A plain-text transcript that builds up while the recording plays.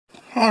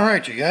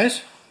Alright you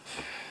guys,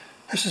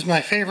 this is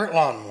my favorite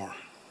lawnmower.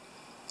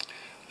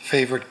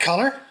 Favorite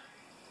color,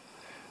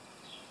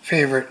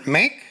 favorite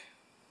make.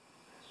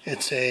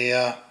 It's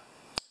a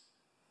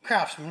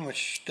Craftsman,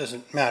 which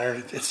doesn't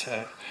matter.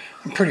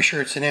 I'm pretty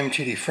sure it's an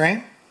MTD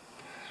frame.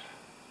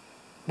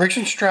 Briggs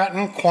 &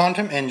 Stratton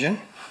Quantum engine.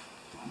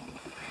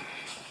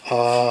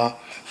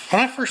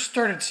 When I first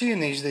started seeing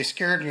these, they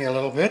scared me a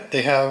little bit.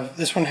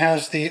 This one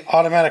has the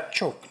automatic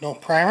choke, no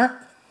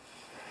primer.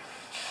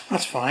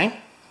 That's fine.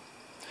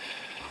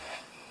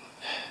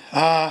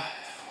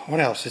 What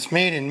else? It's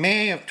made in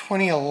May of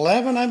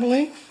 2011, I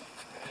believe.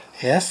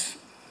 Yes.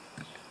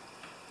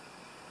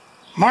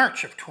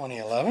 March of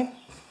 2011.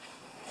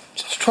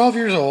 So it's 12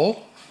 years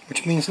old,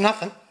 which means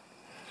nothing.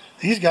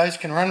 These guys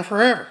can run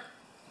forever.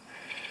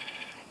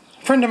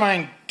 A friend of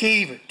mine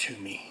gave it to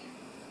me.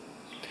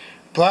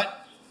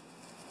 But,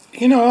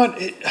 you know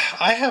what?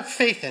 I have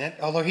faith in it,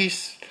 although he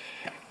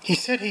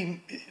said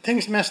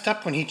things messed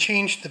up when he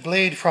changed the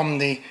blade from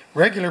the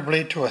regular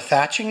blade to a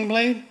thatching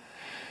blade.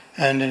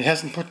 And it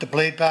hasn't put the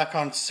blade back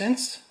on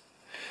since.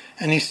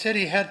 And he said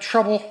he had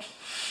trouble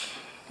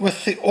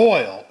with the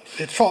oil.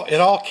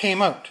 It all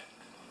came out.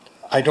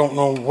 I don't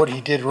know what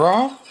he did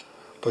wrong,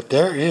 but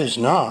there is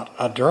not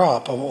a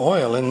drop of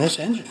oil in this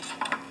engine.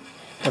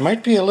 There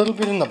might be a little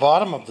bit in the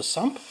bottom of the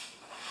sump.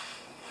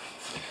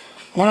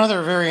 One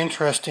other very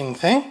interesting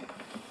thing.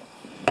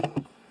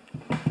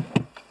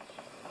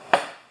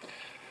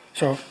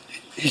 So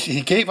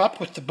he gave up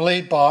with the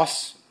blade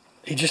boss.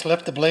 He just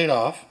left the blade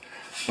off.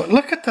 But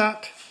look at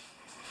that.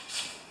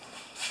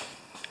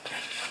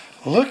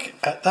 Look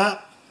at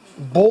that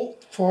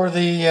bolt for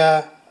the,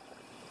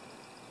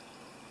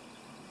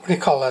 what do you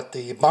call that,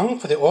 the bung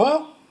for the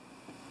oil?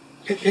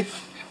 It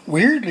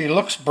weirdly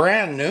looks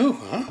brand new,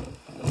 huh?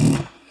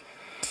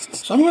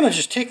 So I'm going to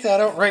just take that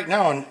out right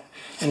now and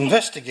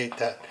investigate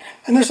that.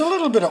 And there's a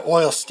little bit of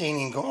oil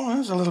staining going on.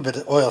 There's a little bit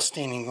of oil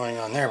staining going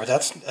on there, but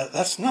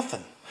that's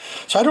nothing.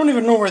 So I don't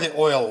even know where the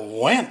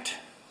oil went.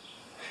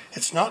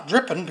 It's not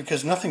dripping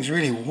because nothing's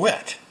really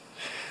wet.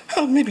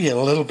 Well, maybe a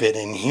little bit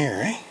in here,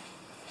 eh?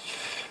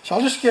 So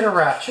I'll just get a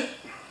ratchet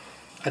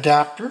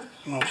adapter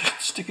and I'll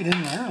just stick it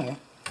in there.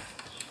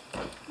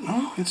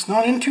 No, it's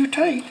not in too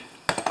tight.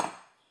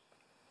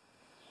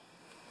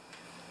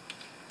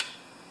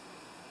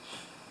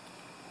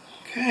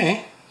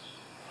 Okay.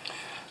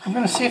 I'm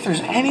going to see if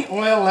there's any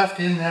oil left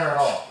in there at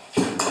all.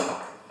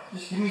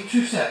 Just give me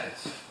 2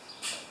 seconds.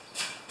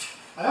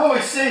 I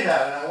always say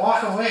that and I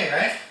walk away,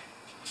 right?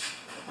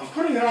 I'm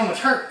putting it on the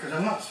cart because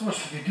I'm not supposed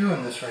to be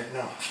doing this right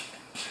now.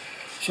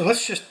 So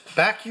let's just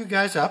back you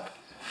guys up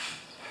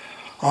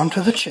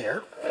onto the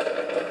chair.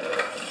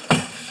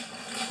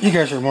 You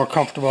guys are more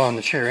comfortable on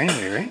the chair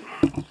anyway,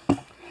 right?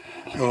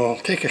 And we'll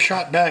take a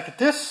shot back at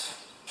this.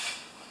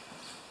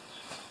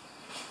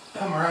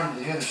 Come around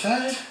to the other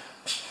side.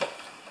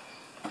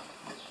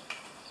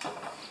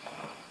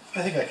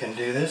 I think I can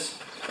do this.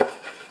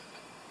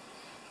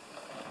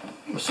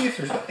 We'll see if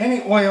there's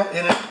any oil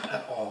in it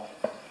at all.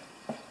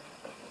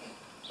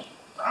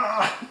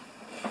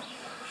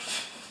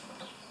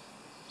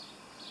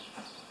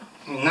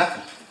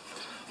 Nothing.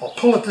 I'll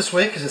pull it this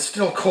way because it's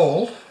still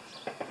cold.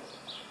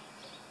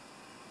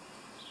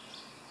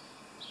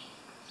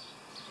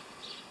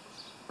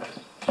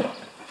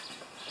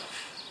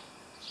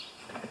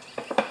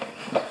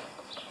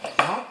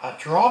 Not a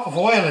drop of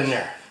oil in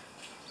there.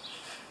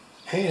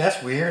 Hey,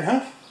 that's weird,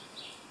 huh?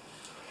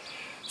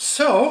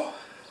 So,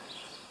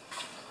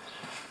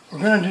 we're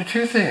going to do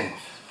 2 things.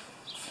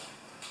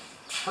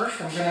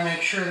 First, I'm going to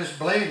make sure this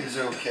blade is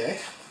okay.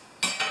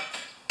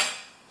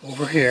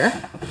 Over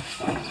here.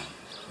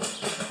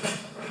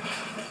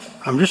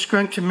 I'm just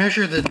going to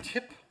measure the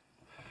tip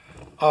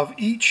of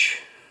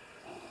each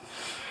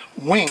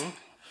wing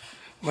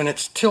when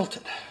it's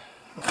tilted.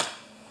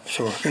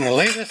 So we're going to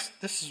lay this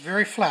is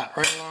very flat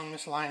right along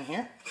this line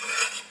here.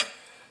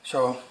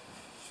 So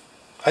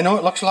I know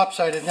it looks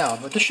lopsided now,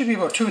 but this should be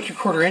about 2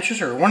 3/4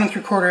 inches or 1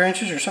 3/4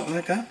 inches or something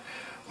like that.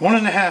 1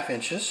 1/2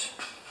 inches.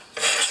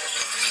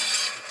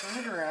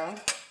 Turn it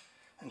around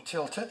and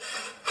tilt it.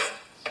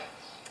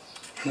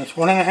 And it's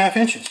 1 1/2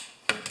 inches.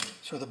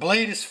 So the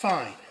blade is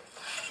fine.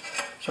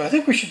 So I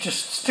think we should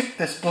just stick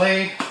this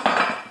blade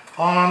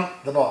on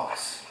the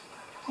boss.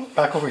 Oh,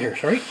 back over here,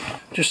 sorry.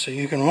 Just so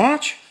you can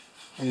watch.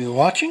 Are you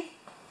watching?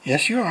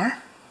 Yes, you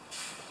are.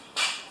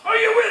 Are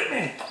you with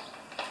me?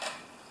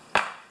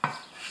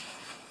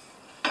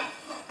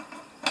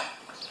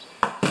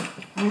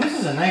 I mean, this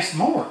is a nice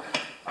mower.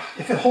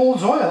 If it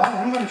holds oil,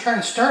 I'm going to try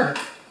and start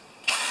it.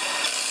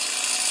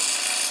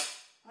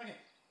 Okay.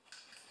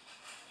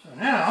 So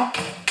now,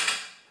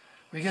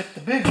 we get the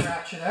big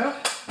ratchet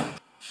out.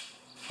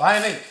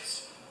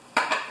 5/8.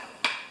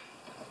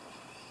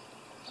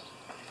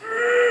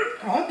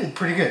 Oh, that did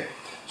pretty good.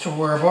 So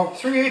we're about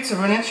 3/8 of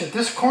an inch at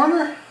this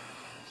corner.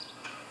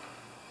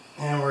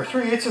 And we're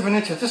 3/8 of an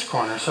inch at this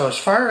corner. So as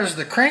far as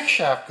the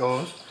crankshaft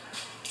goes,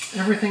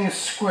 everything is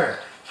square.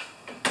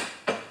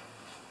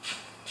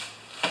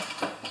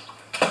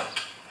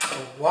 So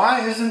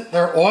why isn't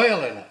there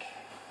oil in it?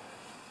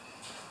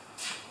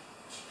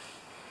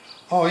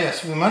 Oh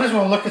yes, we might as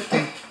well look at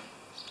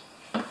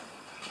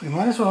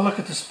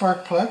the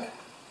spark plug.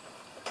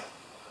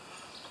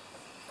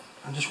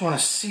 I just want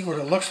to see what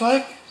it looks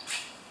like.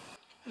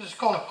 This is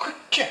called a quick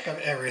check of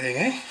everything,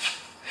 eh?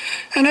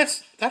 And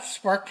that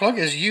spark plug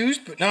is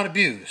used but not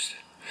abused.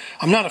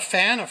 I'm not a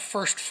fan of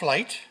First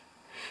Flight.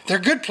 They're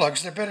good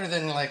plugs. They're better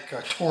than like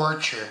a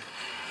Torch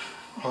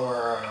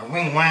or a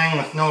Wing Wang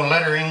with no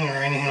lettering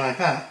or anything like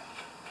that.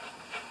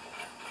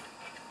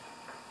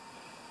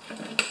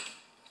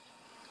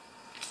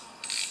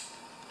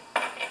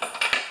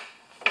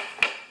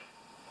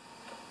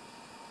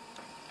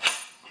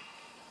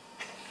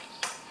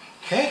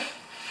 Okay.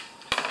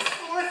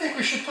 Well, I think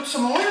we should put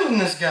some oil in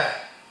this guy.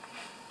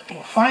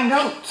 We'll find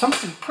out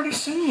something pretty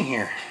soon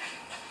here.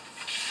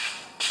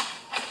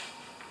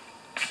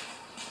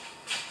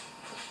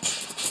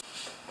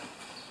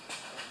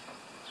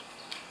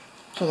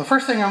 So the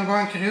first thing I'm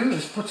going to do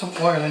is put some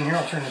oil in here.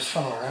 I'll turn this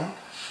funnel around.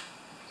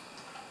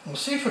 We'll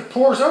see if it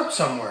pours out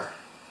somewhere.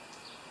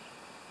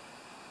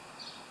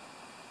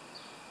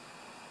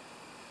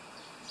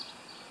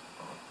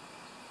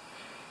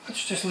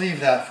 Let's just leave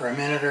that for a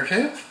minute or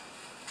two.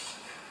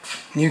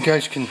 You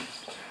guys can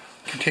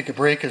take a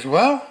break as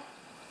well.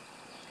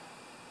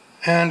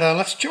 And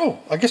let's,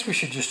 I guess we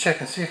should just check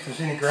and see if there's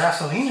any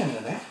gasoline in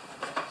it, eh?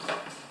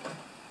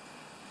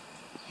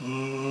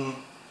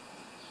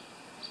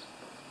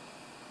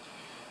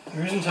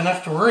 There isn't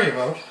enough to worry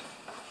about.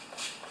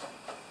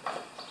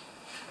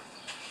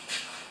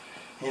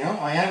 You know,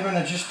 I am going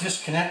to just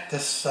disconnect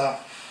this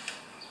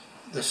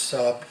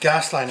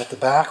gas line at the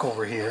back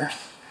over here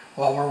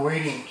while we're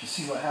waiting to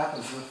see what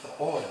happens with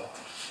the oil.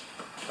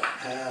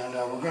 And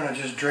we're going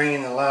to just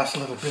drain the last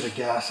little bit of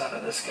gas out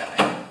of this guy.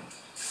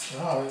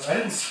 Oh, I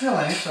didn't spill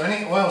any, so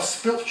any oil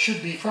spilt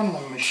should be from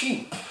the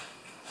machine.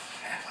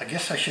 I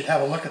guess I should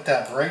have a look at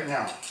that right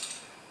now.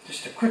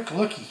 Just a quick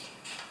lookie.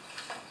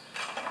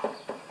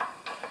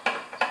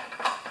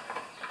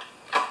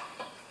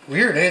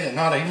 Weird, eh, that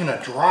not even a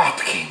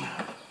drop came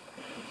out.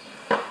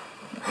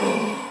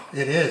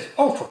 It is.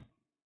 Oh, for...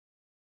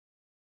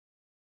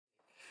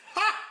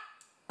 Ha!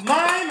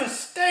 My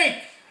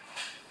mistake!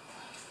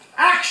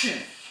 Action!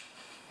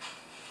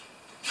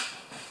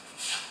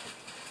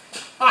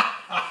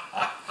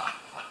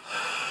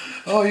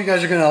 Oh, you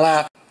guys are going to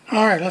laugh.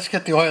 Alright, let's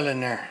get the oil in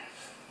there.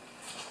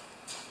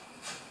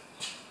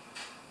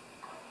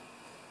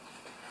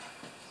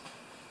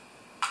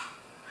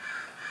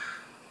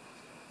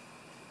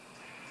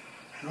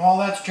 And while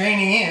that's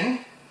draining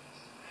in,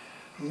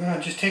 I'm going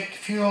to just take the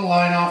fuel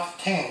line off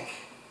the tank.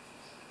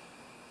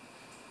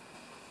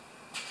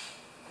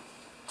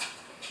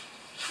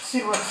 See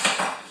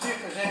if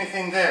there's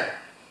anything there.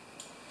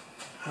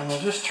 And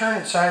we'll just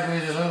turn it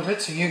sideways a little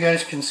bit so you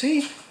guys can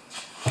see.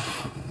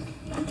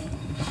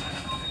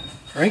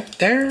 Right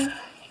there.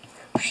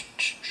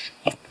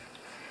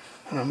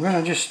 And I'm going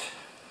to just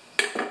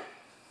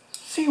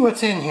see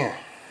what's in here.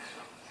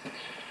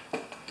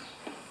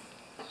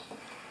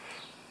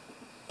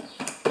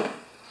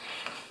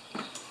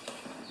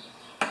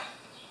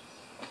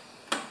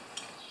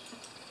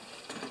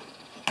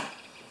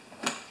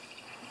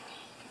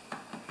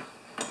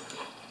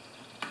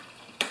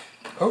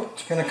 Oh,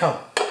 it's going to come.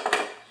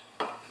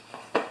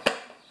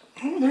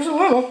 Oh, there's a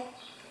little.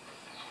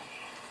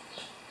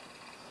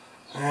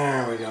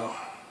 There we go.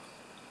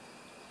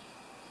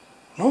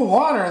 No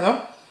water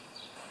though.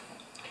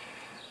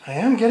 I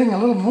am getting a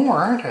little more,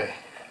 aren't I?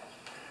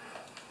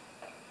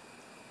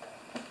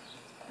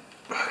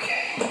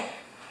 Okay.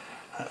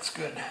 That's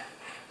good.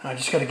 I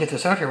just got to get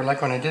this out here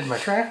like when I did my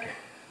tractor.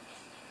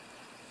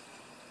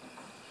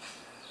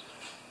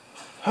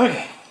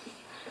 Okay.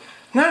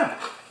 Now,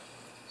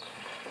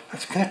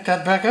 let's connect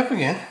that back up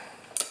again.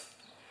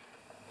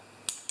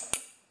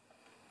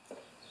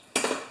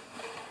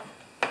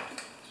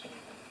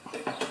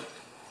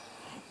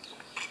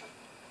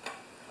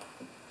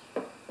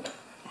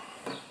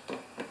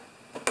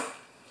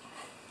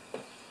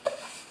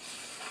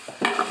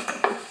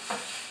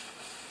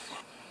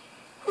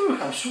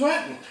 I'm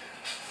sweating.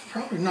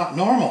 Probably not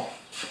normal.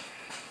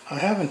 I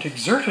haven't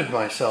exerted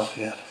myself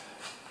yet.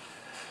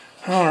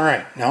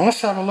 Alright, now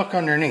let's have a look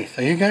underneath.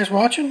 Are you guys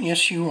watching?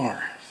 Yes, you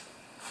are.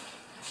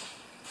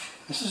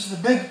 This is the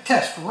big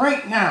test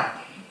right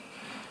now.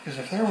 Because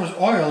if there was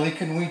oil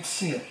leaking, we'd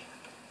see it.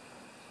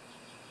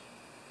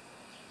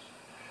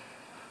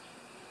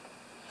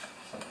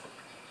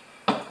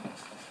 I'm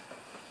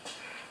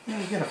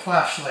going to get a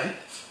flashlight.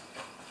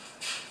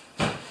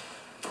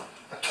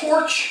 A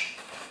torch.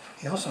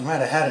 He also might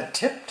have had it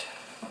tipped.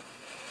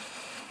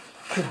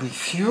 Could be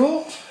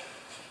fuel.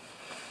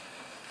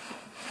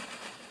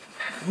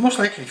 Most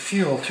likely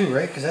fuel too,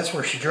 right? Because that's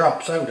where she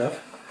drops out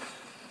of.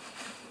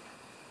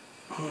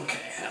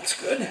 Okay, that's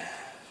good.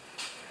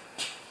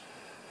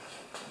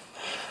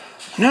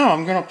 Now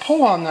I'm going to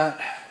pull on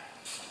that.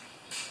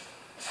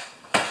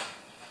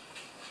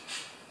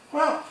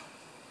 Well,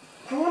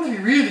 I want to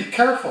be really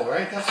careful,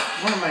 right? That's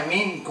one of my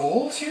main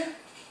goals here.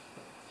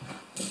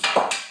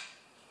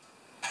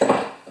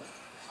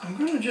 I'm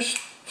going to just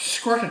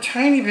squirt a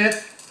tiny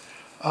bit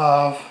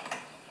of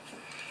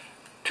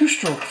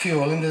two-stroke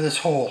fuel into this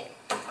hole.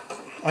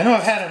 I know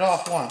I've had it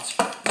off once.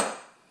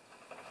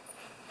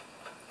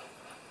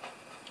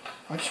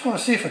 I just want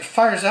to see if it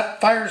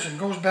fires and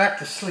goes back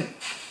to sleep.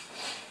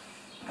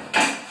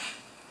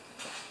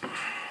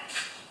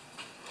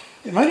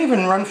 It might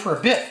even run for a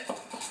bit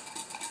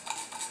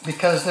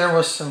because there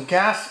was some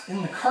gas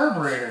in the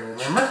carburetor,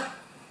 remember?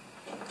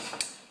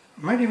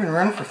 It might even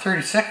run for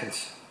 30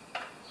 seconds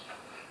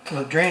till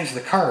it drains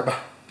the carb,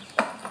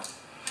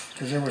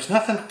 because there was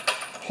nothing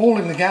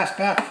holding the gas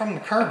back from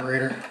the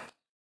carburetor.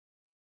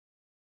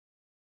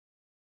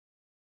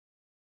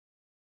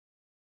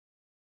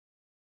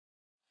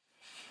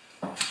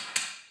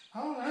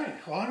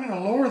 Alright, well, I'm going to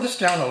lower this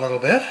down a little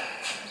bit.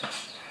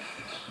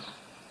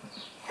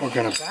 We're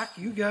going to back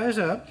you guys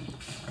up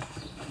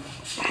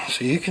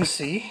so you can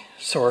see,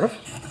 sort of.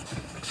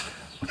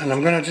 And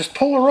I'm going to just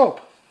pull the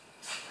rope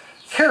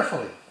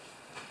carefully.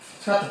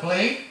 It's got the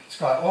blade, it's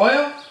got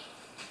oil.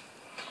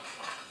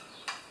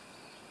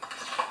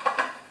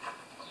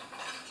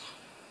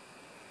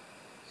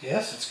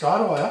 Yes, it's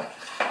got oil.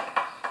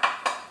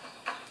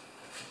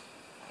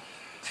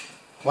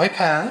 Wipe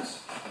hands.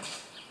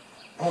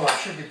 Oh, I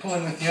should be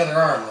pulling with the other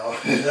arm though.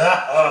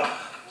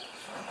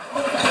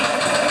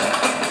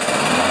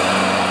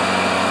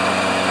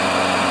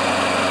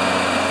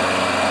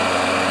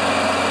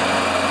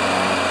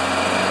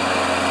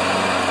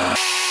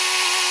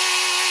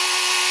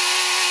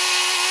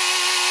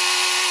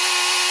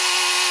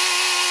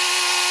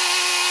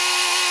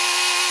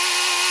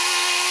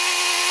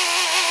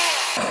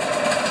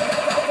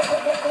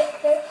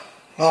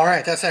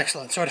 Alright, that's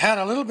excellent. So it had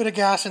a little bit of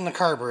gas in the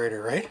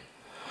carburetor, right?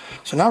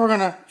 So now we're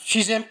gonna,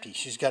 she's empty.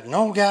 She's got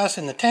no gas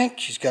in the tank,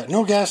 she's got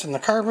no gas in the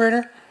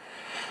carburetor.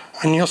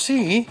 And you'll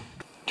see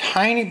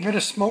tiny bit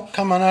of smoke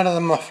coming out of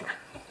the muffler.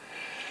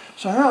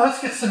 So now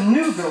let's get some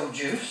new go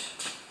juice.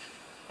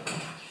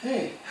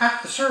 Hey,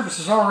 half the service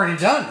is already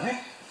done,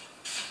 eh?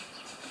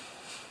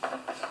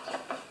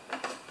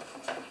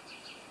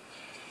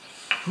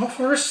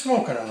 Muffler is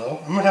smoking a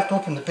little. I'm gonna have to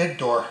open the big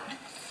door.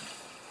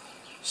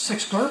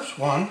 6 glurps.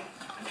 1,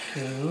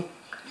 2,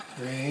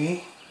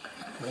 3,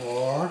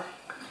 4,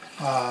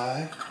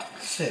 5,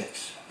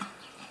 6.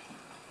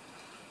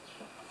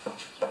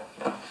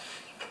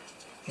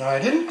 Now I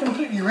didn't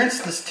completely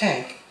rinse this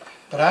tank,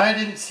 but I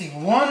didn't see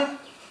one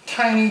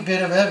tiny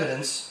bit of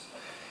evidence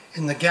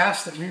in the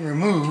gas that we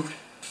removed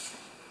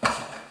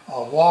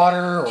of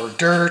water or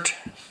dirt.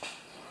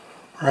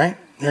 Right?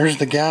 There's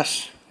the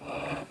gas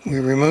we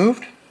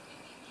removed.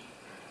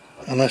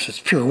 Unless it's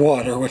pure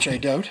water, which I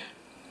doubt.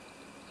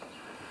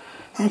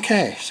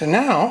 Okay, so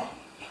now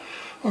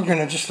we're going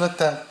to just let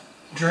that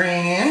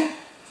drain in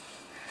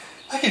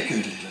like a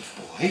good little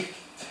boy.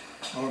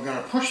 And we're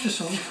going to push this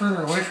a little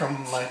further away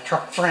from my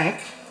truck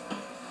Frank.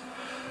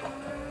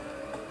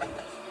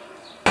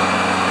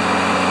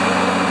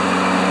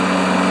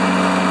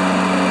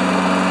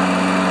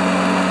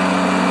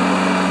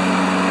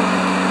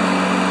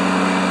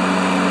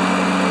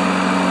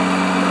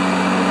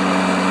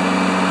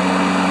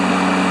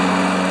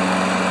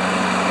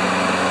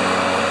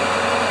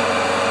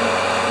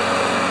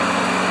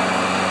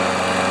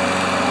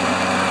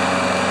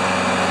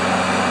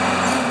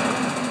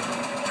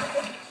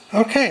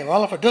 Okay,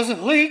 well, if it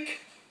doesn't leak,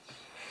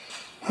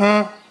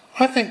 I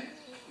think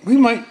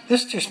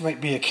this just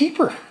might be a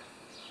keeper.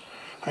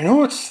 I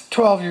know it's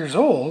 12 years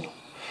old.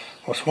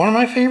 It's one of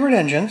my favorite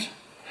engines.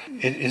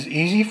 It is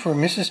easy for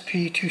Mrs.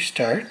 P to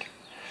start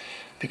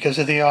because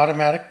of the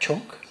automatic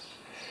choke.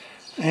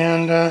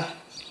 And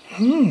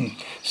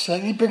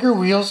slightly bigger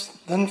wheels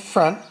than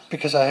front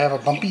because I have a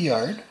bumpy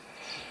yard.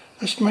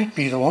 This might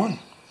be the one.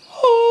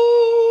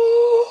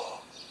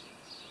 Oh!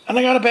 And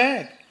I got a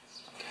bag.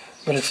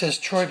 But it says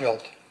Troy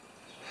built.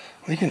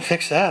 We can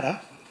fix that, huh?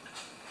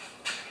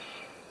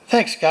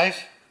 Thanks, guys.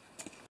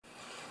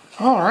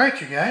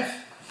 Alright, you guys.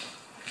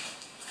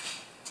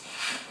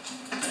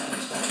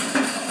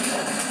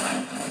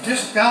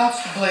 Just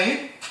balanced the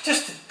blade.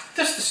 Just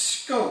a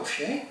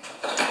skosh, eh?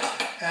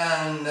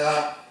 And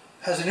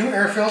has a new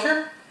air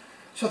filter.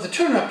 So the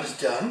tune-up is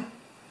done.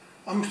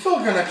 I'm still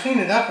going to clean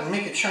it up and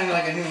make it shine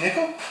like a new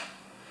nickel.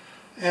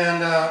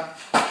 And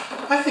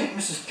I think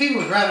Mrs. P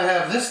would rather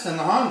have this than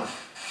the Honda.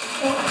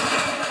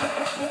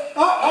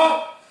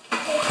 Uh-oh!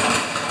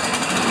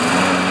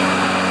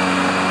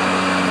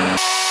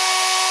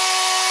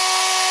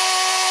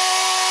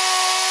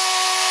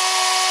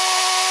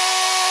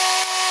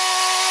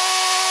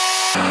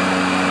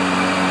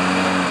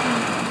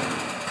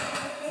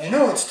 You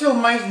know, it still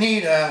might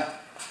need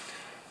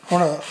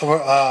one of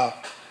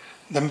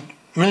the $1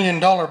 million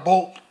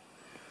bolt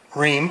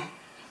ream,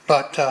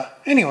 but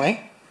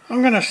anyway,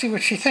 I'm gonna see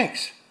what she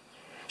thinks.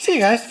 See you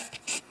guys.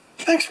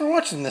 Thanks for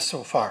watching this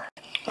so far.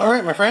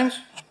 Alright, my friends,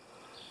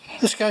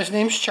 this guy's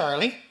name's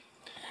Charlie,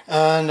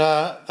 and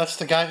that's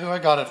the guy who I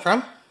got it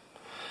from.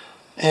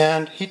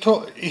 And he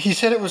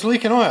said it was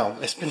leaking oil.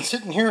 It's been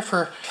sitting here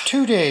for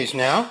 2 days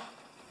now.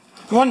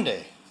 1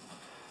 day.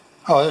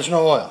 Oh, there's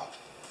no oil.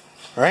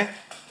 Right?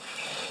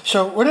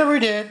 So whatever he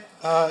did,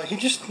 he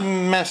just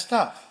messed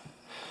up.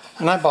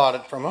 And I bought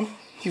it from him.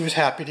 he was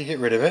happy to get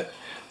rid of it.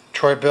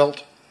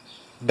 Troy-Bilt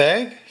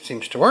bag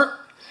seems to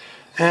work.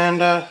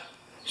 And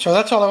so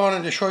that's all I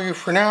wanted to show you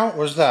for now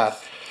was that.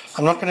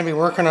 I'm not going to be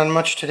working on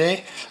much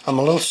today. I'm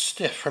a little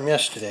stiff from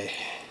yesterday.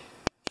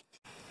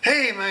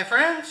 Hey my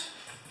friends!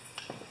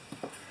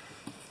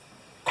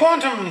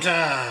 Quantum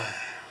time!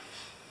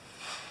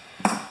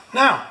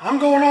 Now, I'm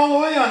going all the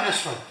way on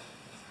this one.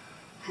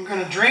 I'm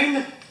going to drain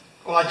the...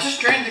 Well, I just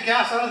drained the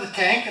gas out of the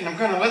tank and I'm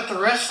going to let the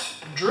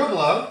rest dribble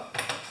out.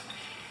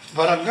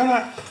 But I'm going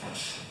to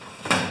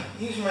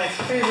use my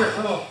favorite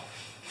little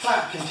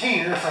flat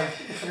container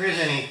if there is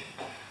any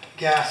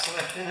gas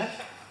left in it.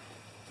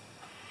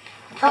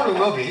 It probably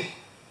will be.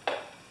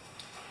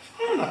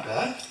 Oh, not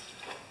bad.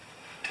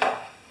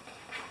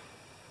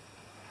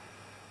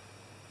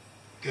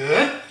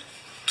 Good.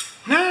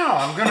 Now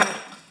I'm going to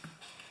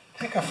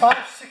take a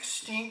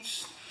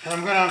 5/16 and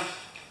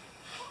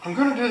I'm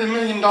going to do the $1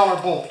 million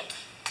bolt.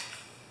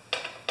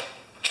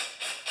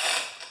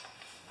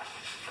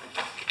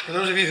 For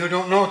those of you who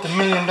don't know what the $1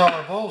 million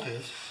bolt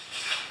is,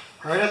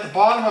 right at the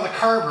bottom of the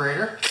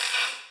carburetor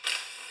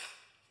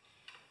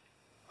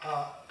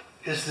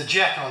is the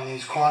jet on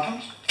these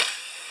Quantums.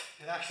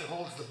 It actually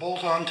holds the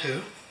bolt on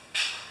too.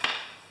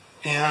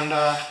 And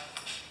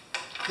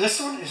this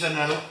one is an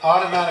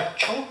automatic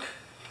choke.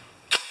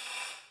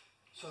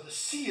 So the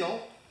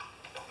seal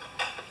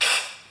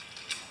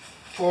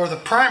for the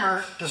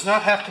primer does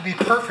not have to be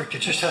perfect,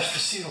 it just has to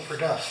seal for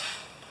dust.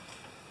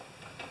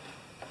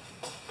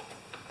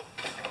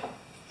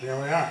 There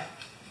we are.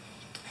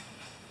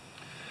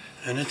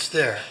 And it's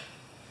there.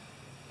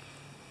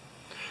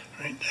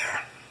 Right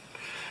there.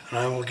 And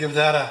I will give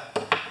that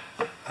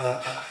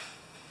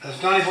as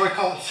Donny Boy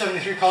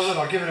 73 calls it,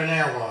 I'll give it an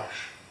air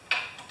wash.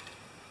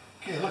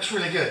 Okay, it looks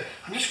really good.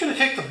 I'm just going to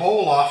take the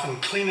bowl off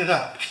and clean it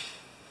up.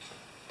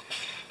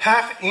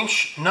 1/2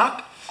 inch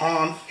nut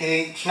on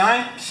a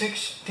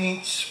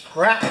 9/16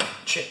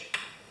 ratchet.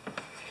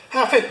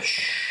 1/2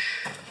 inch.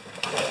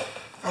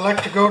 I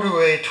like to go to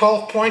a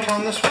 12 point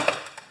on this one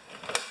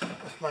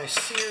with my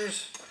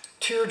Sears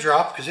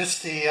teardrop because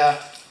it's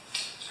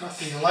got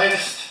the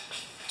lightest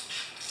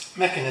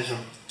mechanism.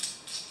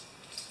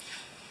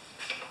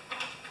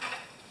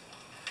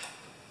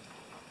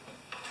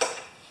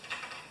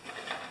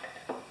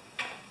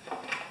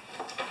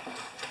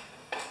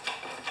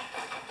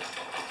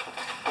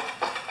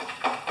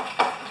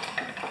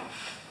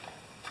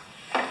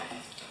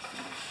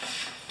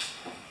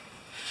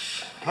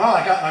 Well,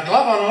 I got my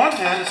glove on one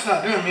hand, it's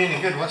not doing me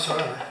any good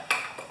whatsoever.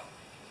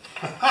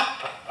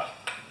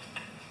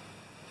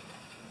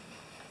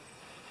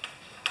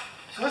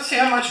 So let's see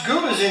how much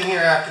goo is in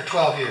here after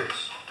 12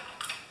 years.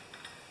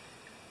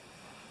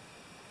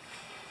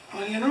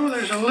 Well, you know,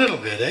 there's a little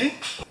bit, eh?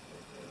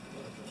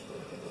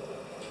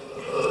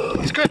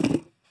 It's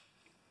good.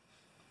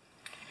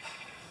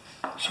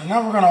 So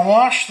now we're going to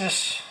wash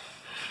this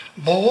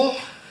bowl.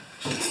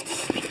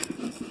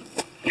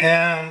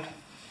 And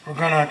we're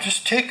going to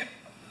just take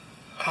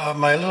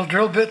my little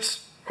drill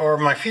bits or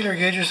my feeler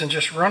gauges and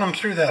just run them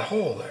through that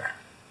hole there.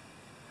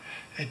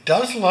 It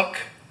does look,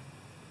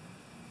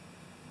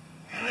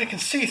 I can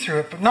see through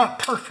it, but not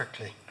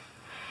perfectly.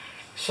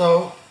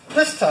 So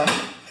this time,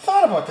 I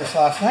thought about this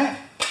last night.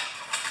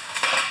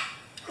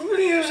 I'm going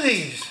to use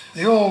these,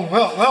 the old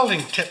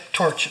welding tip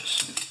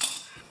torches.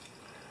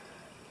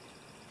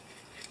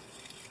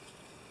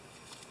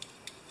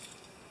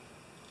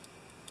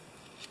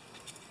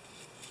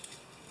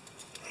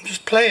 I'm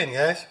just playing,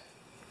 guys.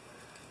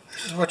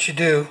 This is what you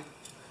do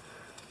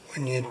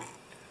when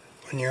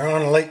you're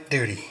on light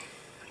duty.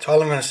 That's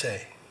all I'm going to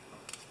say.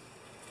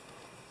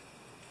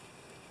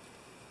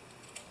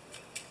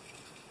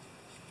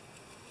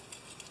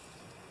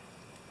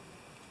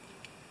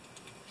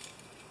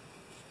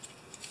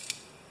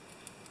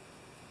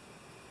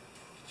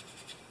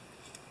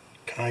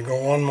 Can I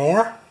go one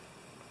more?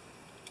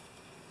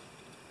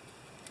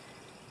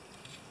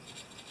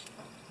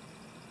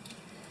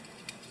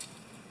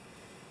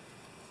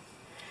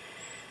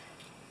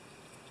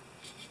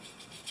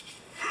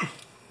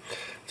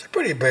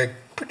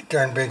 Pretty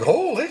darn big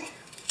hole, eh?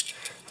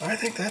 I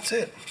think that's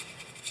it.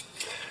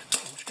 I'm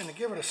just going to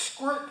give it a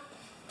squirt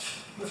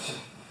with some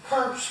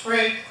carb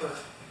spray for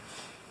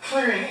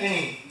clearing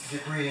any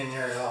debris in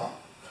there at all.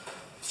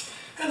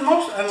 And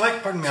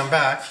pardon me, I'm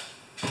back.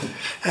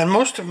 And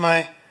most of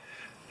my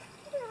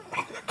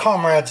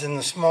comrades in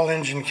the small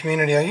engine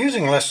community are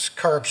using less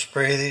carb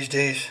spray these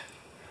days.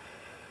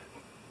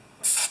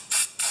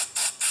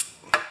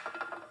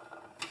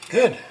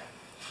 Good.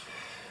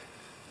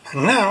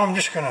 And now I'm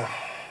just going to...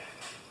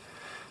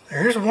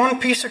 There's one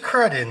piece of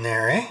crud in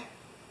there, eh?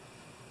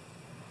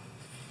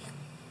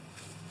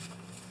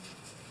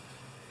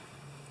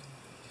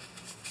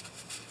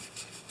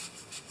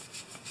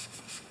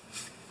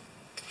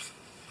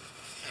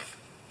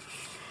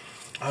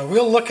 I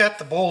will look at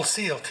the bowl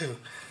seal too,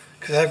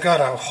 because I've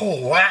got a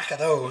whole whack of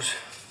those.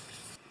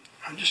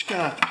 I'm just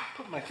going to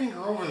put my finger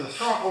over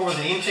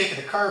the intake of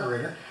the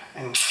carburetor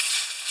and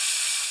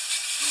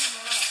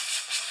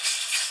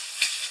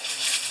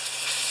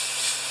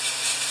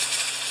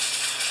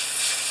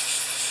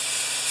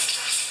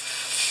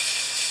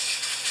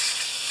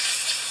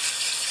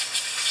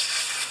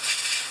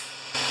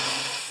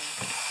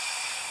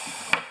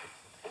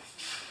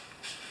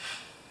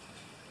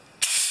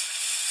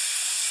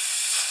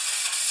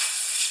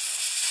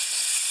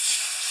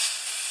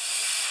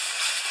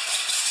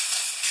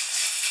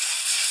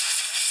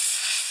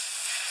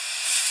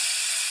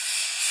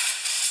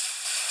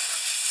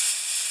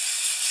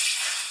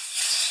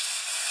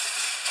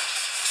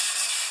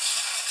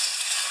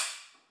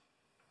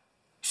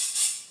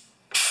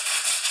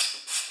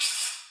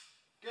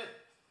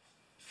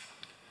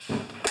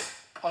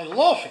I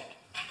love it.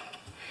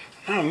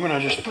 Now I'm going to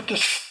just put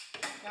this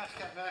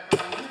gasket back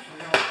on here so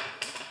we don't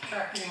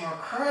attract any more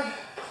crud.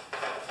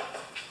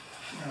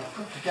 I'm going to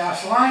put the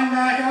gas line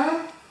back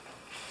on.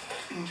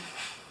 And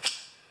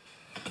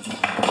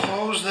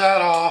close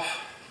that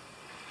off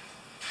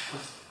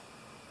with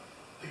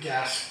the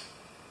gas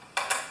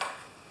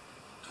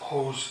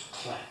hose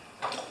clamp.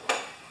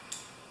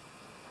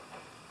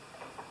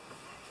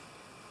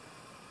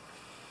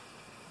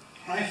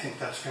 I think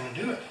that's going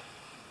to do it.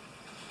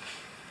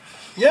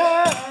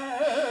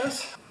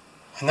 Yes!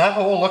 And that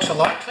hole looks a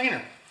lot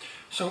cleaner.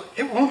 So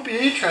it won't be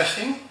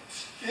interesting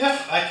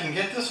if I can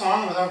get this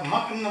on without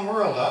mucking the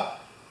world up.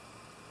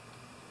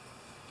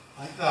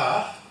 Like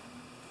that.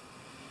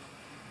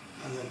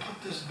 And then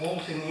put this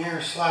bolt in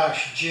here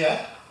 /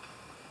 jet.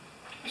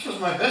 This was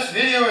my best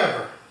video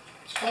ever.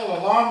 It's called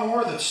a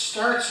lawnmower that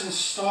starts and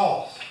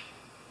stalls.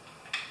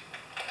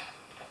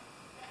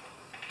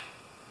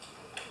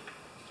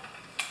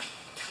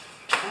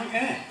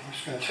 Okay, I'm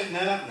just going to tighten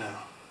that up now.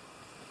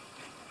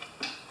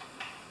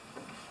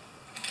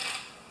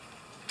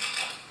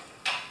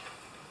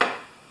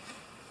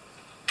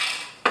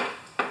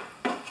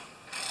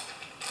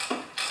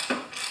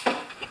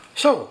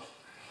 So,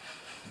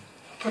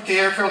 put the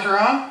air filter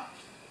on,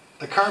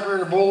 the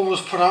carburetor bowl was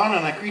put on,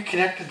 and I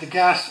reconnected the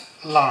gas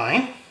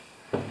line.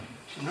 So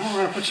now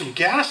we're going to put some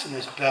gas in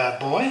this bad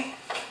boy.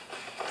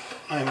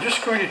 I'm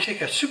just going to take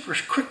a super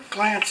quick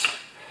glance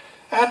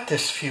at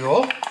this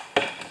fuel.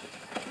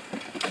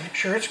 Make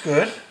sure it's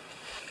good.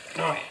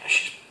 Oh yeah,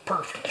 she's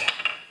perfect.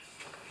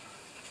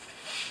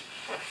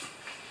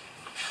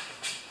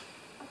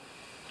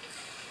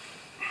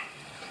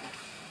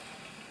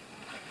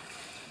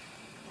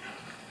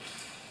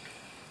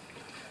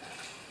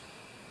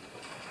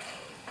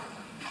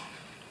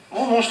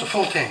 Almost a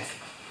full tank.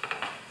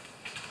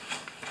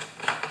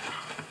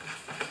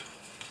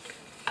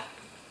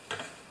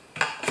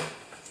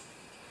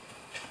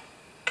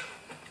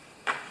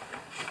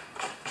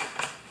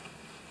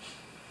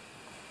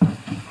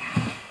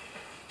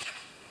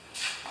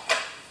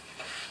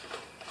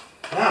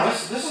 Now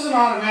this is an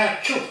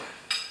automatic choke.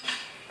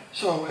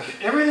 So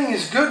if everything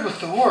is good with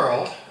the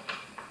world,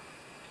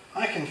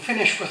 I can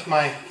finish with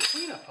my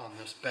cleanup on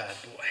this bad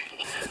boy.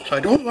 So I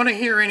don't want to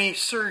hear any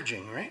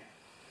surging, right?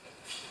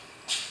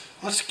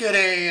 Let's get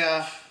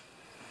a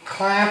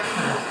clamp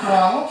for the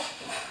throttle,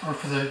 or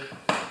for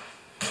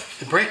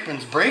the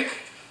brakeman's brake,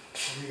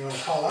 whatever you want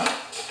to call that.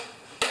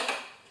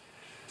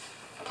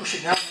 Push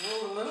it down the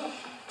road a little,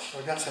 so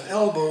I've got some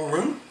elbow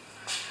room.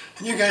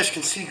 And you guys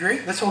can see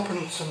great. Let's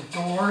open some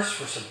doors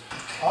for some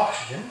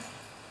oxygen.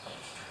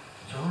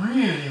 It's a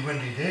really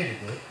windy day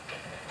today.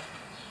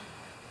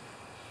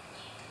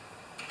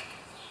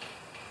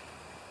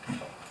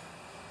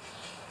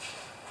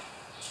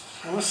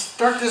 And let's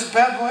start this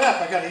bad boy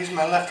up. I gotta use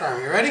my left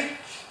arm. You ready?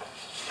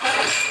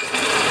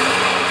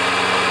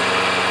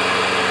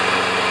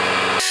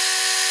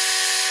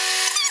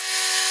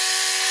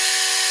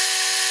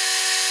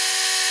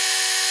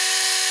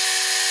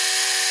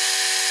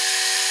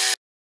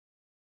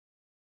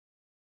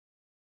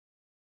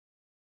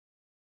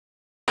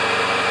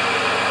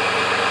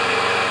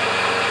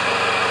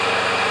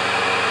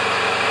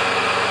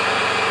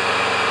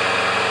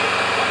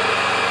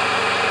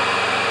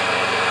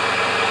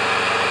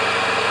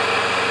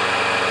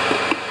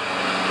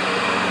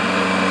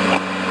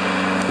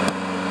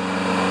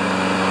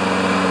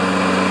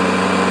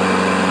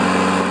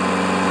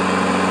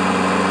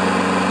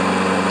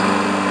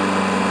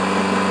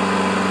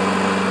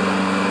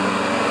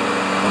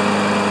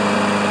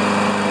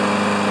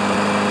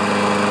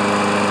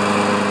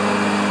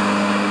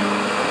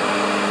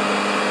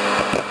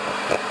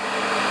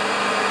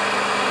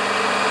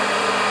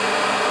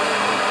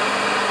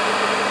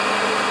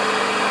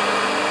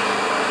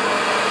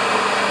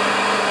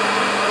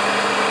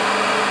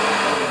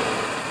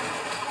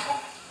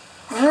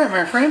 Alright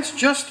my friends,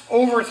 just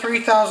over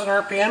 3,000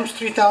 RPMs,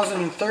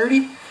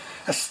 3,030.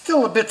 That's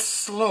still a bit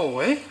slow,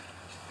 eh?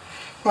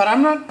 But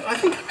I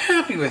think I'm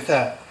happy with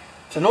that.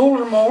 It's an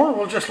older mower,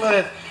 we'll just let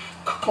it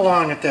cook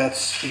along at that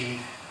speed.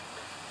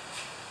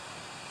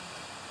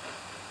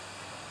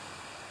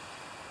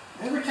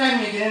 Every time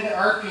you get into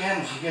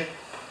RPMs, you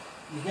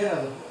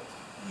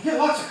get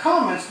lots of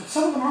comments, but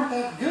some of them aren't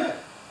that good.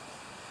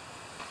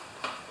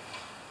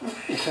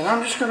 Okay, so now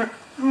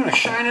I'm gonna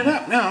shine it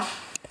up now.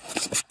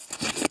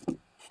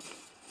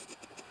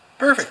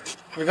 Perfect.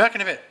 We'll be back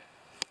in a bit.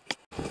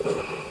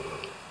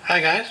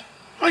 Hi guys.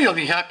 Well, you'll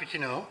be happy to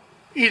know,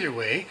 either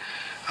way,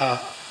 I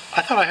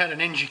thought I had an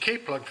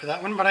NGK plug for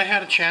that one, but I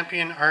had a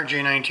Champion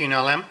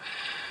RJ19LM.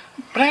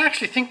 But I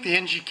actually think the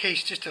NGK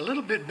is just a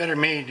little bit better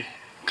made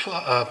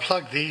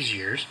plug these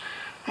years.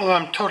 Although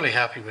I'm totally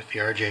happy with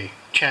the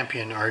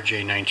Champion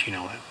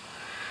RJ19LM.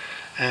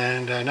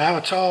 And now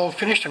it's all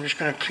finished. I'm just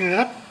going to clean it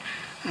up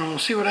and we'll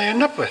see what I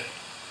end up with.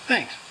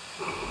 Thanks.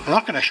 I'm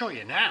not going to show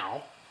you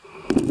now.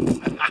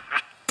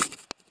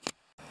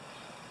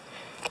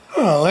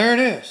 Well, there it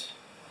is.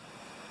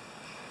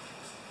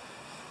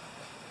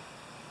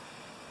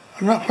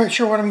 I'm not quite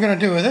sure what I'm going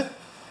to do with it.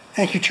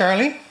 Thank you,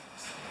 Charlie.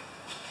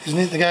 Isn't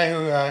it the guy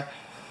who,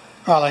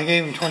 well, I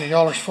gave him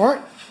 $20 for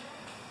it.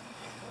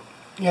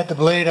 He had the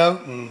blade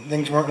out and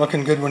things weren't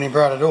looking good when he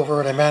brought it over,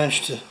 but I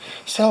managed to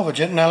salvage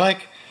it. And I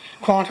like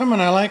Quantum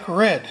and I like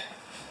Red.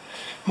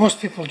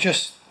 Most people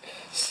just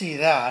see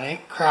that, eh?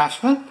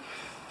 Craftsman.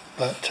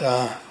 But,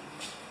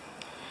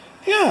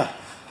 yeah,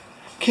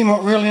 came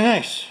out really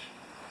nice.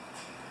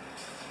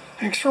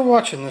 Thanks for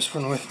watching this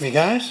one with me,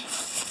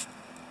 guys.